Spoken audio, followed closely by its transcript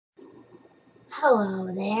Hello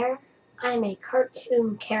there. I'm a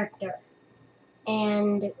cartoon character.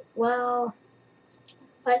 And, well,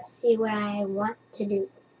 let's see what I want to do.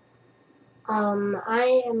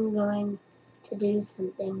 I am going to do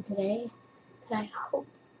something today that I hope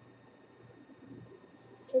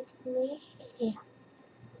is me.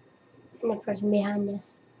 And the person behind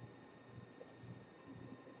this.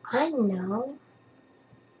 I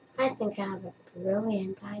think I have a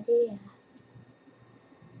brilliant idea.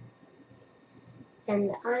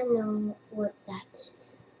 And I know what that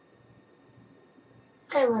is.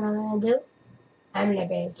 I know what I'm going to do. I'm going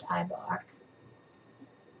to be a cyborg.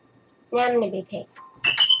 Now I'm going to be pink.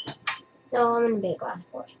 No, I'm going to be a glass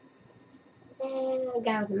boy. And a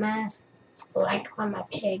guy with a mask, like on my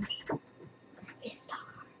pig. I'm going to be a star.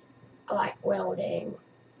 I like welding.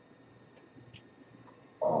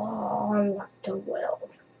 Oh, I like to weld.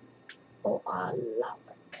 Oh, I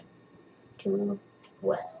like to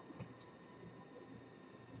weld.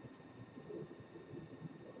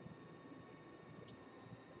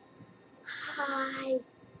 Hi.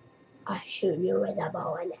 I shoot you with a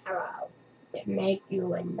bow and arrow to make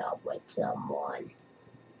you end up with someone.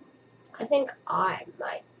 I think I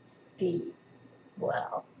might be,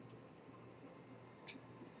 well,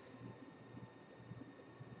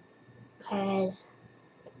 bad.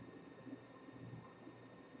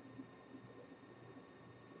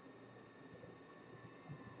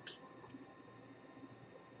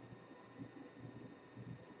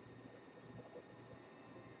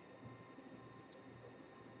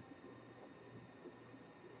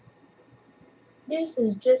 This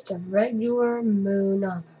is just a regular moon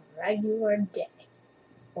on a regular day.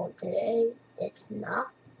 Well, today it's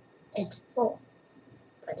not. It's full,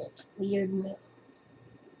 but it's weird moon.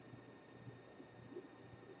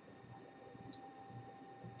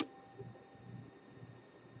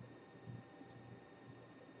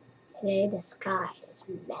 Today the sky is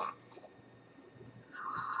mad.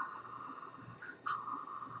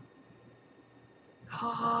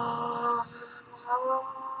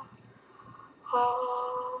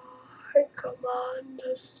 Come on,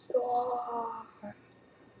 the star.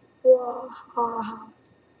 Wow.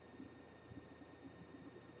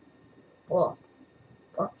 Wolf,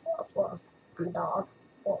 wolf, wolf, wolf. I'm a dog.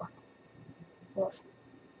 Wolf, wolf.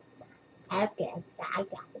 I got it.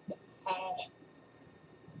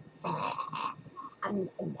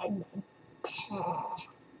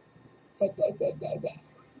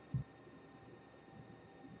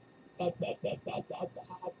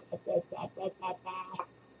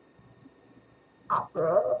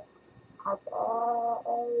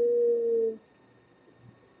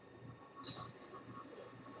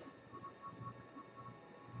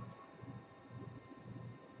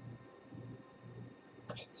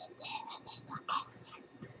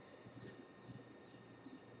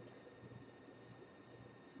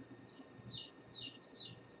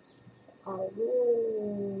 Oh,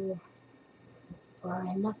 we're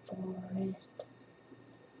in the forest.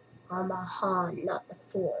 I'm a han, not the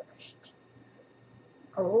forest.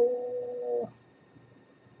 Oh.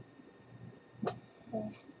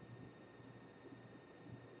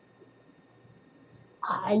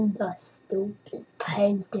 I'm the stupid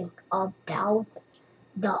painting about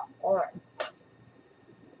the art.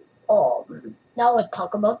 Now let's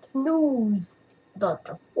talk about the news. About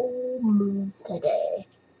the full moon today.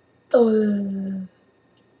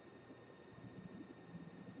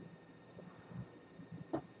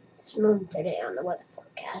 This moon today on the weather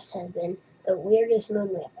forecast has been the weirdest moon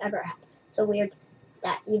we have ever had. So weird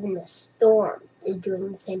that even the storm is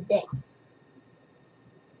doing the same thing.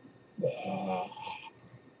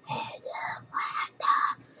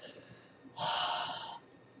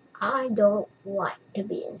 I don't like to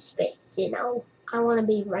be in space, I want to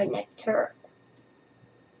be right next to Earth.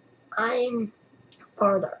 I'm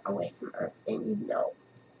farther away from Earth than you know.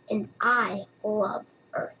 And I love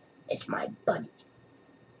Earth. It's my buddy.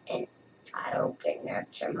 And if I don't get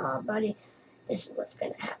next to my buddy, this is what's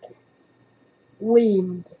going to happen.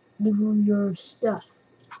 Wind, do your stuff.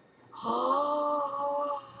 Ha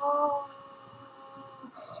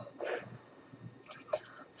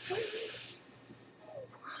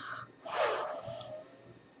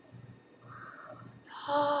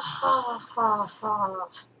ha ha ha.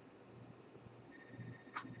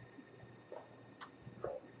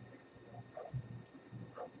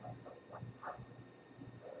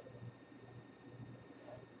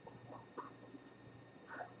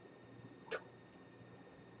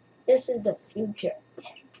 This is the future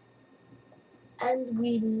tech, and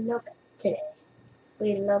we love it today.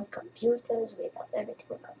 We love computers, we love everything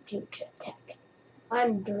about future tech.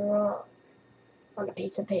 I'm drawn on a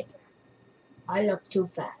piece of paper. I look too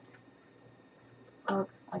fat. I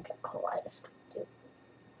got kaleidoscope too.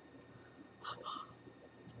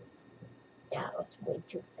 Yeah, it was way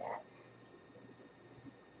too fat.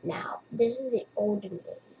 Now, this is the olden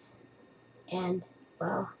days. And,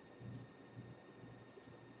 well,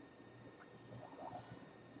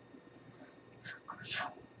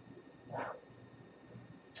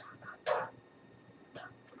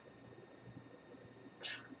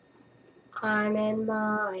 I'm in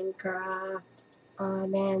Minecraft.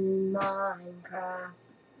 I'm in Minecraft.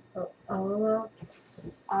 Oh,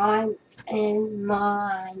 I'm in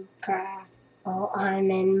Minecraft. Oh,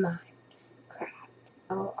 I'm in Minecraft.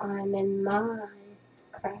 Oh, I'm in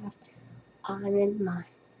Minecraft. I'm in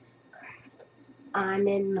Minecraft. I'm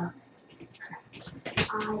in Minecraft.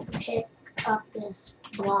 I pick up this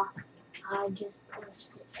block. I just push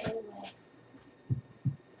it away.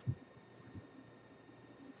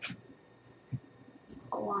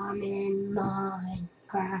 Oh, I'm in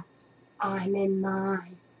Minecraft. I'm in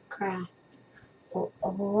Minecraft.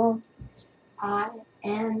 Oh, I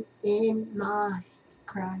am in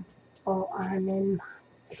Minecraft. Oh, I'm in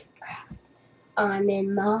Minecraft. I'm in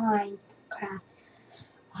Minecraft.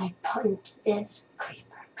 I punch this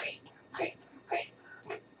creeper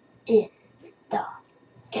in the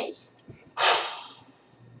face.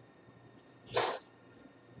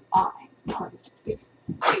 I punch this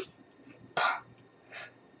creeper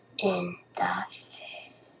in the face.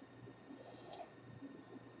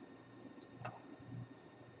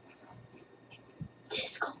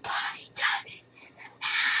 Disco party time is in the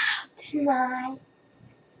house tonight.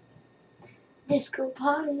 Disco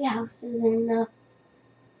party house is in the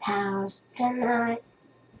house tonight.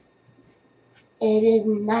 It is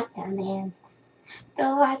nighttime and the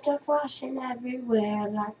lights are flashing everywhere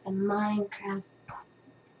like the Minecraft.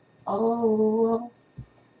 Oh,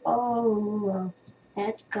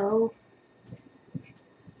 let's go.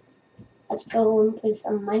 Let's go and play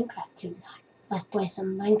some Minecraft tonight. Let's play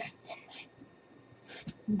some Minecraft tonight.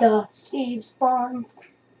 The seed spawns.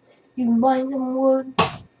 You mine some wood.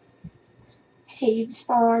 Seed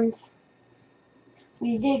spawns.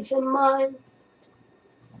 We dig some mine.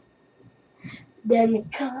 Then we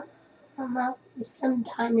come up with some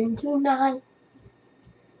diamond tonight.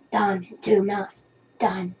 Diamond tonight.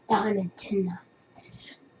 Diamond tonight.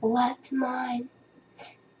 Let's mine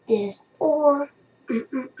this ore.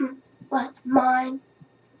 Let's mine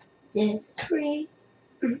this tree.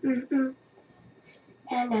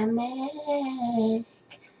 And I make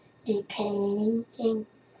a painting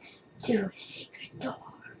to a secret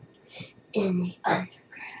door in the underground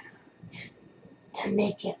to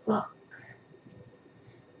make it look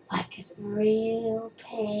like it's a real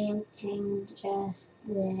painting just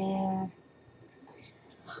there.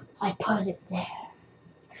 I put it there.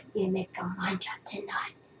 We make a mine shot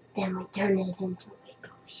tonight. Then we turn it into a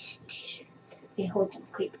police station. We hold them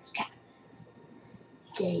creepers captive.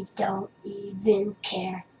 They don't even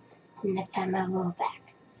care. The next time I go back,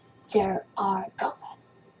 they are gone.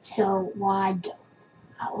 So why don't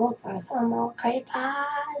I look for some more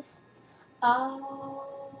creepers? Oh,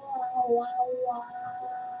 wow.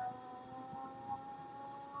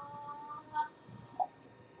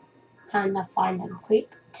 Time to find them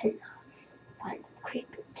creeper tonight. Find them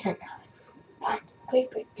creeper tonight. Find them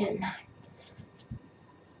creeper tonight.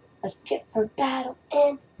 Let's get for battle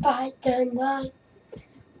and fight tonight.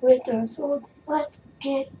 With our swords, let's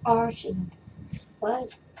get our shield.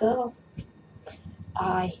 Let's go.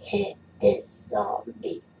 I hit this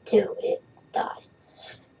zombie till it dies.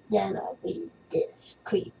 Then I lead this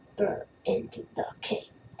creeper into the cave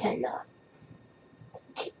tonight. The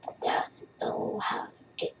creeper doesn't know how to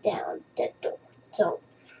get down the door, so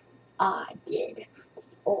I did the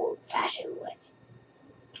old-fashioned way.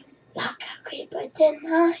 Like a creeper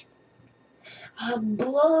tonight, I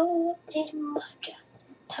blow up the mud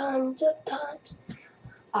tons of times.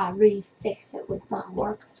 I refix it with my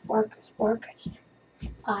workers.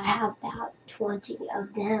 I have about 20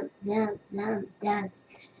 of them.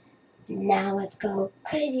 Now let's go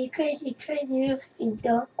crazy. We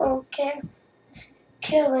don't care.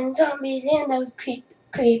 Killing zombies and those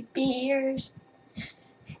creepy ears.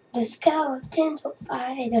 The skeletons will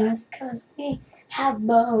fight us 'cause we have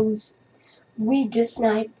bows. We just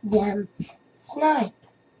snipe them. Snipe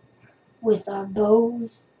with our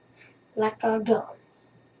bows like our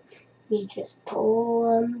guns. We just pull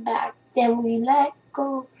them back, then we let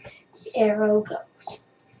go. The arrow goes.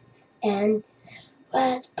 And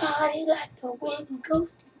let's party like the wind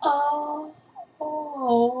goes. Oh.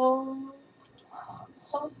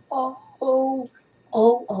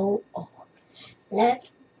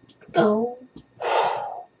 Let's go.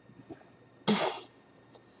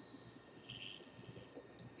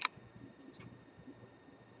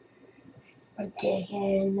 We're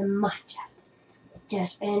digging the Minecraft.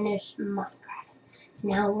 Just finished Minecraft.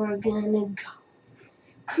 Now we're gonna go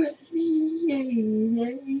crazy.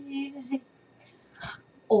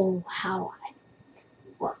 Oh, how I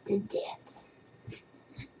love to dance.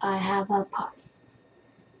 I have a party.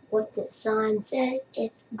 What the sign say?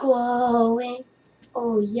 It's glowing.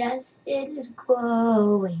 Oh yes, it is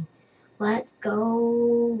glowing. Let's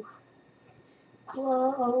go.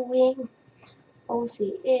 Glowing. Oh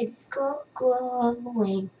see, it is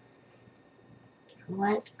glowing.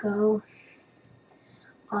 Let's go.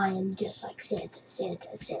 I am just like Santa,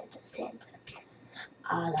 Santa, Santa, Santa.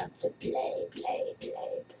 I love to play, play,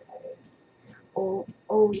 play, play. Oh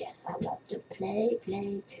yes, I love to play,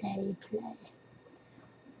 play, play, play.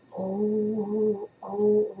 Oh,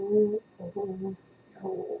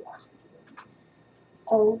 no.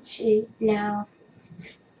 Oh, gee, now,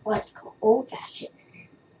 let's go old-fashioned.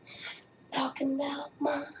 Talking about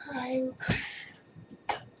Minecraft.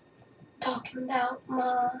 Talking about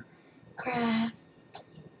Minecraft.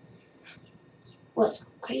 Let's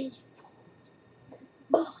go crazy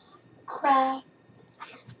for Minecraft.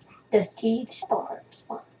 The seed spawns.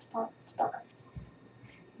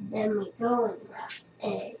 Then we go and grab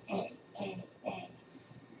a.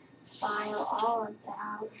 File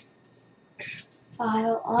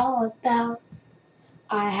all about.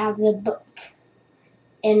 I have the book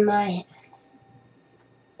in my hand.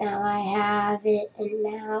 Now I have it, and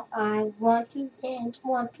now I want to dance.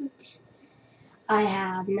 I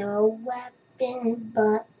have no weapon,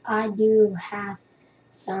 but I do have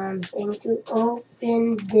something to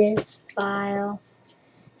open this file.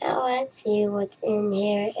 Now let's see what's in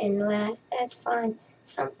here, and let's find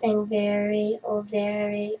something very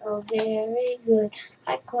good.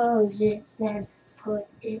 I close it, then put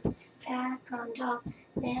it back on top.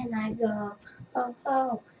 Then I go,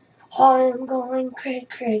 oh, I'm going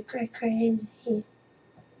crazy.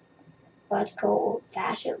 Let's go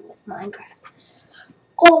old-fashioned with Minecraft.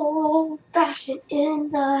 Old-fashioned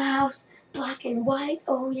in the house, black and white.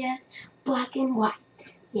 Oh yes, black and white.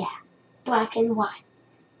 Yeah, black and white.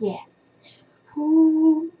 Yeah.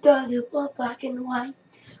 Who doesn't love black and white?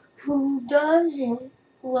 Who doesn't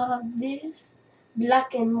love this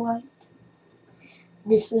black and white?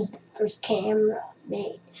 This was the first camera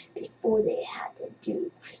made before they had to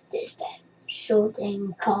do this special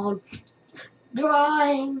thing called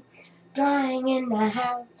drawing in the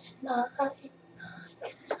house tonight.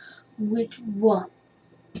 Which one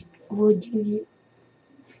would you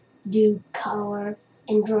do? Color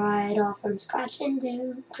and draw it all from scratch and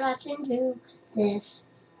do this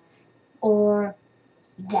or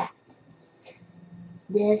that,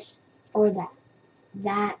 this or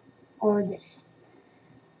that or this.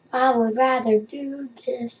 I would rather do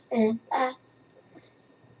this and that.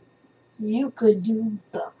 You could do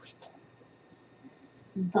both,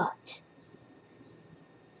 but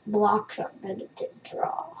blocks are better to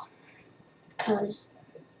draw, cause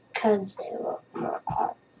they look more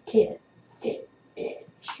artificial.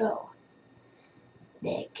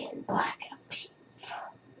 They can black out people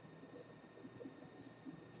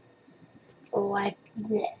like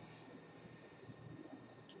this.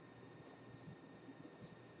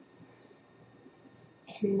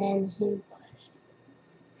 And then he was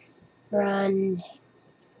running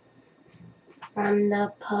from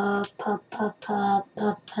the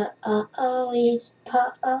police.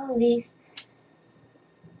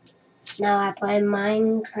 Now I play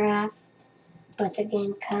Minecraft with a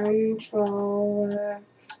game controller.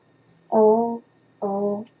 Oh,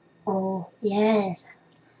 yes.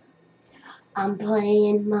 I'm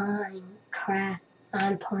playing Minecraft.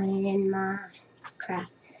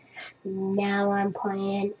 Now I'm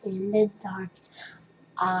playing in the dark.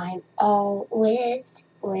 I'm all lit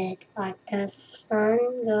like the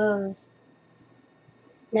sun goes.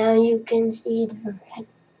 Now you can see the red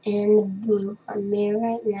and the blue on me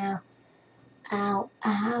right now. Ow,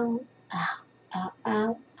 ow, ow, ow,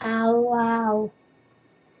 ow, ow, ow.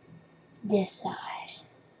 This side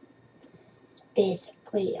is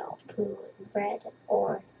basically all blue and red and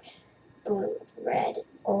orange. Blue, red, and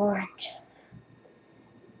orange.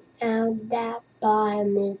 Now that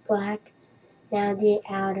bottom is black. Now the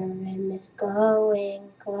outer rim is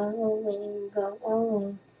glowing.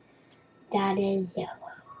 That is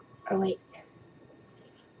yellow. Or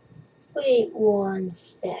wait 1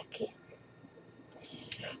 second.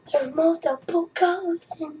 There are multiple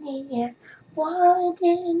colors in the air. Why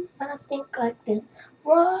didn't I think like this?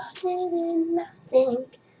 Why didn't I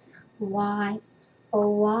think? Why?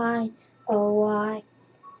 Oh why?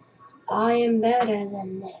 I am better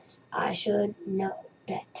than this. I should know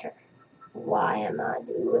better. Why am I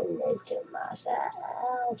doing this to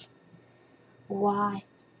myself? Why,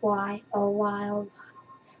 oh why, oh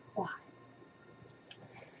why?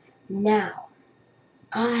 Now,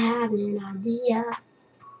 I have an idea.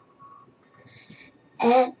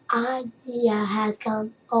 An idea has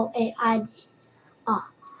come, oh, an idea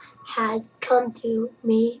has come to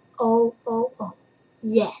me, oh, oh, oh.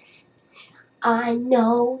 Yes, I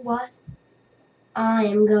know what I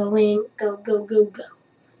am going, go, to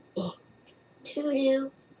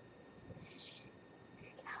do.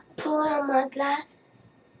 Put on my glasses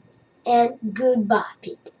and goodbye,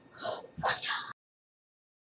 people.